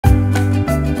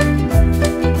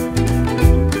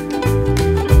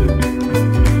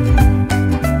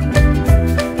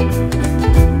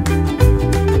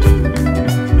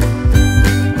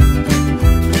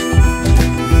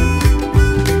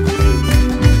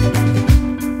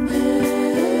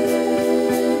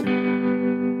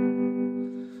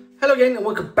again and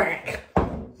welcome back.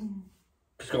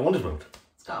 Scott and Wonders World.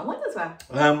 Scott and Wonders World.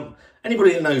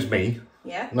 Anybody that knows me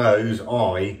knows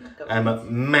I am a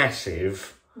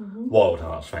massive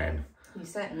Wildhearts fan. You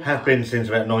certainly have been since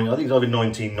about I think it's either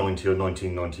 1990 or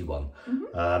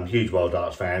 1991. Huge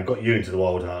Wildhearts fan. Got you into the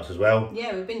Wildhearts as well.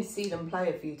 Yeah, we've been to see them play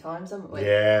a few times, haven't we?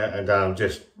 Yeah, and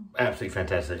just absolutely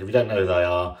fantastic. If you don't know who they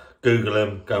are, Google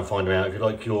them, go and find them out. If you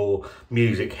like your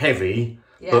music heavy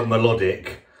but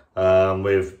melodic, I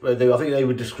think they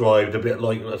were described a bit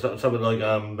like something like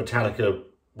Metallica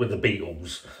with the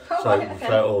Beatles,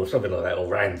 or something like that,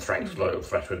 or Anthrax, like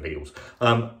Thrash with the Beatles.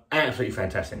 Absolutely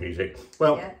fantastic music.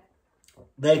 Well,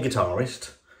 their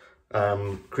guitarist,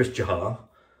 Chris Jahar,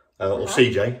 or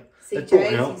CJ,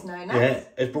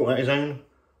 has brought out his own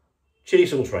chili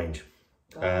sauce range,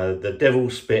 the Devil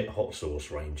Spit hot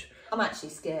sauce range. I'm actually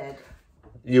scared.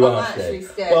 You are scared.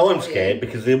 Well, I'm scared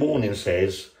because the warning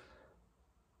says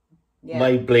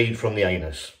may bleed from the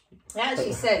anus. It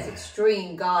actually says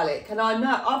extreme garlic, and I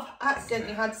know I've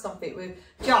accidentally had something with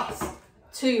just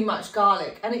too much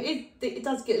garlic, and it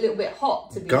does get a little bit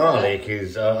hot. To be garlic fair.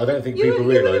 Is I don't think people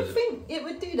realise. You think it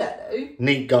would do that though.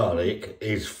 Neat garlic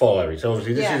is fiery, so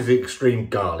obviously this is the extreme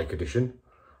garlic edition.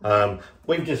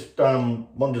 We've just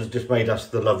Wonders just made us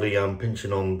the lovely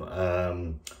pinching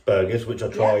on burgers, which I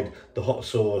tried the hot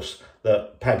sauce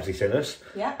that Pabsy sent us,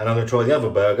 and I'm going to try the other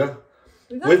burger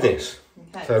with this.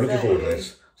 Okay, so looking forward to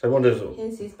this. So Wonders.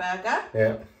 Here's his burger.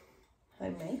 Yeah.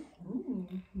 Homemade. Yum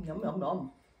yum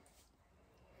yum.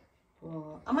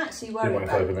 Oh, I'm actually worried. You might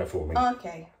have to open that for me. Oh,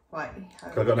 okay, right.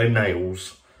 I've got no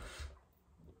nails.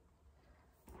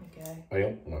 Okay. Oh,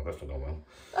 yeah. No, that's not gone well.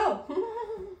 Oh.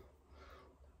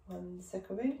 One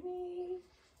second.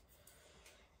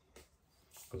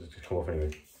 Does it just come off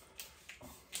anyway?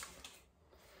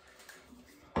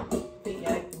 I think you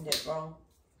opened it wrong.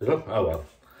 Is it? Oh well.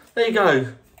 There you go.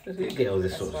 Get all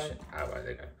this sort of shit. Oh, right,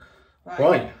 there you go.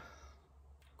 Right.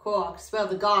 Cool, I can smell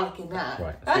the garlic in that.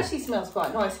 Right. It actually smells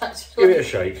quite nice, actually. Give it a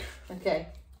shake. Okay.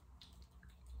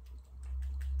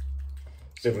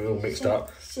 See if it's all mixed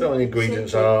up. Don't know what the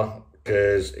ingredients are,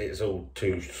 because it's all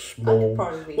too small.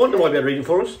 Wonder why they're reading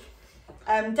for us.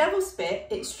 Devil Spit,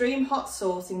 extreme hot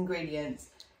sauce ingredients.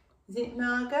 Is it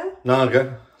naga?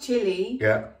 Naga. Chili.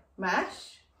 Yeah.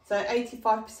 Mash. So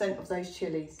 85% of those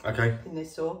chilies in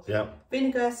this sauce. Yeah.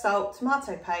 Vinegar, salt,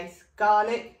 tomato paste,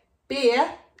 garlic,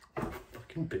 beer.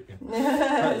 Fucking beer.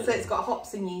 So it's got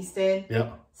hops and yeast in.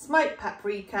 Yeah. Smoked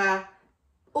paprika,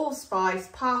 allspice,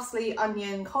 parsley,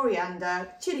 onion, coriander,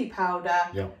 chili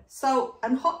powder, salt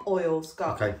and hot oils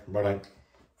got. Okay, right.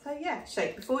 So yeah,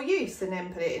 shake before use and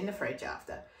then put it in the fridge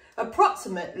after.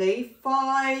 Approximately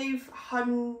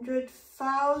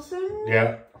 500,000.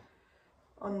 Yeah.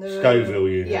 On the Scoville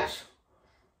units. Yeah.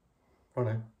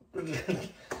 Right.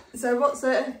 So what's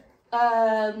the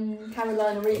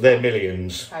Carolina Reaper? They're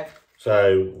millions. Okay.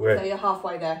 So you're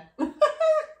halfway there.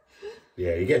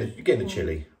 Yeah, you're getting the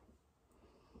chili.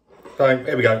 So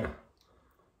here we go.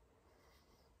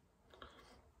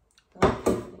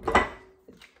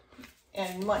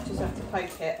 And you might just have to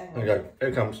poke it. There we go. Here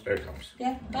it comes. There it comes.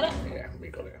 Yeah, got it? Yeah, we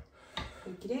got it.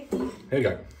 Okey-dokey. Here we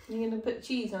go. You're going to put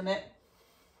cheese on it?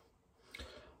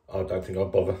 I don't think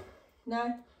I'd bother.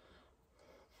 No?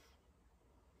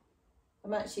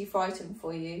 I'm actually frightened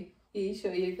for you. Are you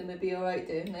sure you're going to be alright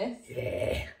doing this?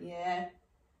 Yeah. Yeah.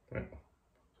 Right.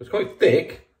 So it's quite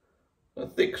thick. A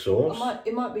thick sauce.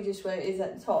 It might be just where it is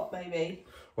at the top, maybe.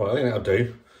 Right, I think that'll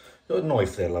do. Got a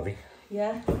knife there, lovey.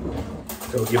 Yeah.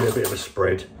 So we'll give it a bit of a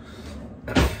spread.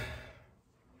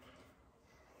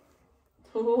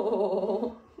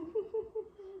 Oh.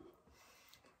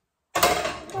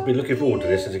 I've been looking forward to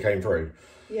this since it came through.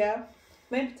 Yeah.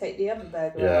 Maybe take the other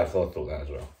burger Yeah, out. I thought that as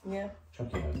well. Yeah.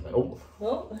 Oh.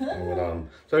 Oh.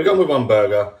 So we've gone with one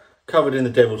burger, covered in the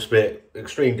Devil Spit,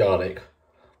 extreme garlic.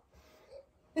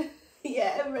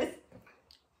 Yeah, rest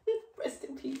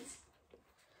in peace.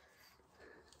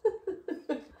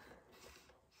 Do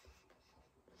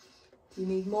you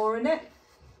need more in it?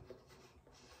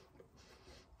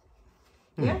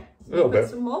 Yeah? A little bit.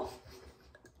 Some more?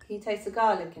 Can you taste the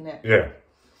garlic in it? Yeah.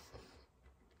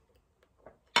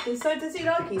 So does he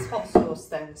like his hot sauce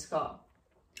then, Scott?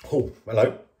 Oh,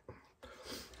 hello.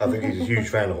 I think he's a huge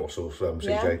fan of hot sauce, CJ.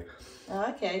 Yeah? Oh,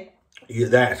 okay. Yeah,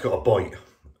 that's got a bite.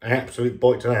 An absolute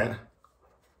bite to that.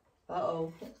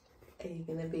 Uh-oh. Are you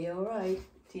going to be all right?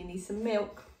 Do you need some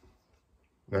milk?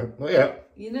 No, not yet.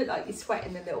 You look like you're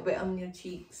sweating a little bit on your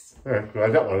cheeks. Yeah, I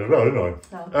had that one as well, didn't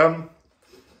I? No.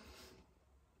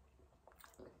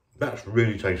 That's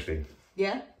really tasty.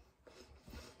 Yeah?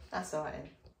 That's all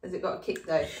right. Has it got a kick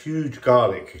though? Huge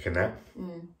garlic kick in that.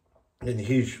 Getting a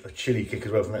huge chilli kick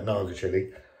as well from that Naga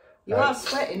chilli. You are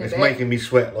sweating a bit. It's making me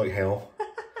sweat like hell.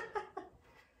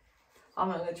 I'm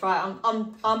not going to try it.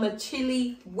 I'm a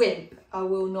chilli wimp. I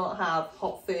will not have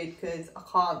hot food because I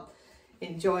can't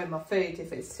enjoy my food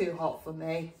if it's too hot for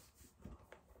me.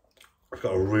 It's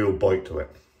got a real bite to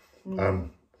it. You're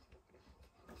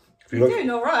doing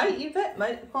all right. You've had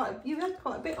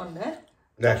quite a bit on there.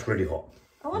 That's really hot.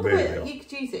 I wonder really what you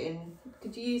could use it in.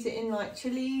 Could you use it in like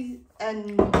chilies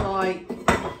and like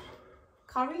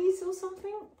curries or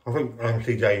something? I think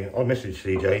CJ, I messaged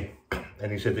CJ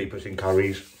and he said that he puts in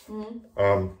curries.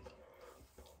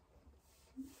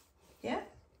 Yeah.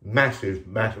 Massive,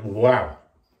 wow.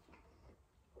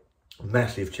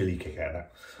 Massive chilli kick out of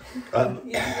that.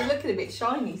 You're looking a bit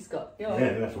shiny, Scott.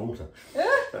 Yeah, that's water.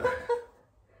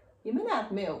 You may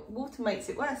have milk. Water makes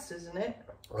it worse, doesn't it?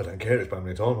 I don't care, it's about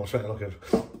me time. I'm sweating like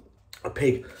a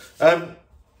pig.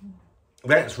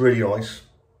 That's really nice.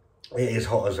 It is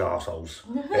hot as arseholes.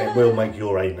 It will make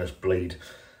your anus bleed.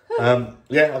 Yeah,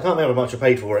 I can't remember how much I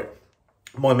paid for it.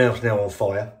 My mouth's now on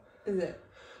fire. Is it?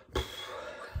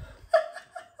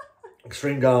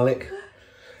 Extreme garlic.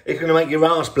 It's going to make your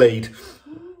arse bleed.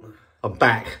 I'm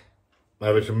back.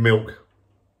 Over some milk.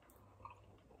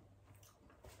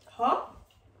 Huh?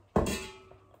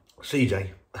 CJ,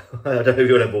 I don't know if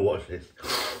you'll ever watch this.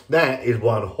 That is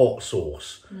one hot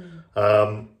sauce.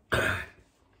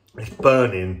 It's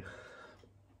burning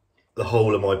the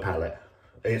whole of my palate.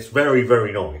 It's very,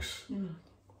 very nice.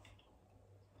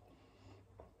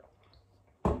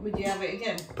 Would you have it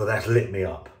again? But that's lit me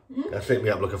up. That's lit me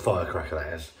up like a firecracker, that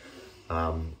has.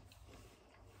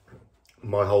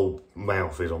 My whole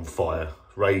mouth is on fire.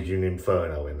 Raging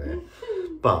inferno in there.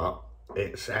 But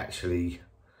it's actually...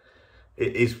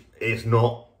 It's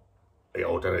not... I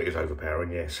don't know, it's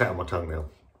overpowering. Yeah, it's sat on my tongue now.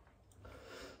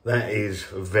 That is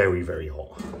very, very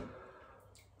hot.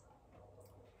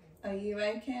 Are you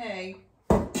okay?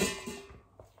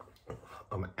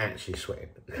 I'm actually sweating.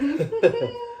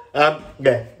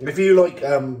 Yeah, if you like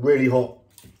really hot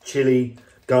chili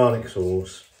garlic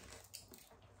sauce,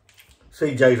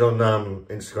 CJ's on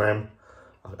Instagram,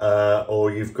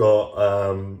 or you've got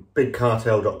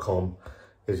bigcartel.com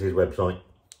is his website.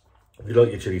 If you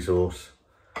like your chili sauce,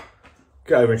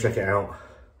 get over and check it out.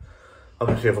 I'm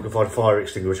going to see if I can find a fire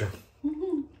extinguisher.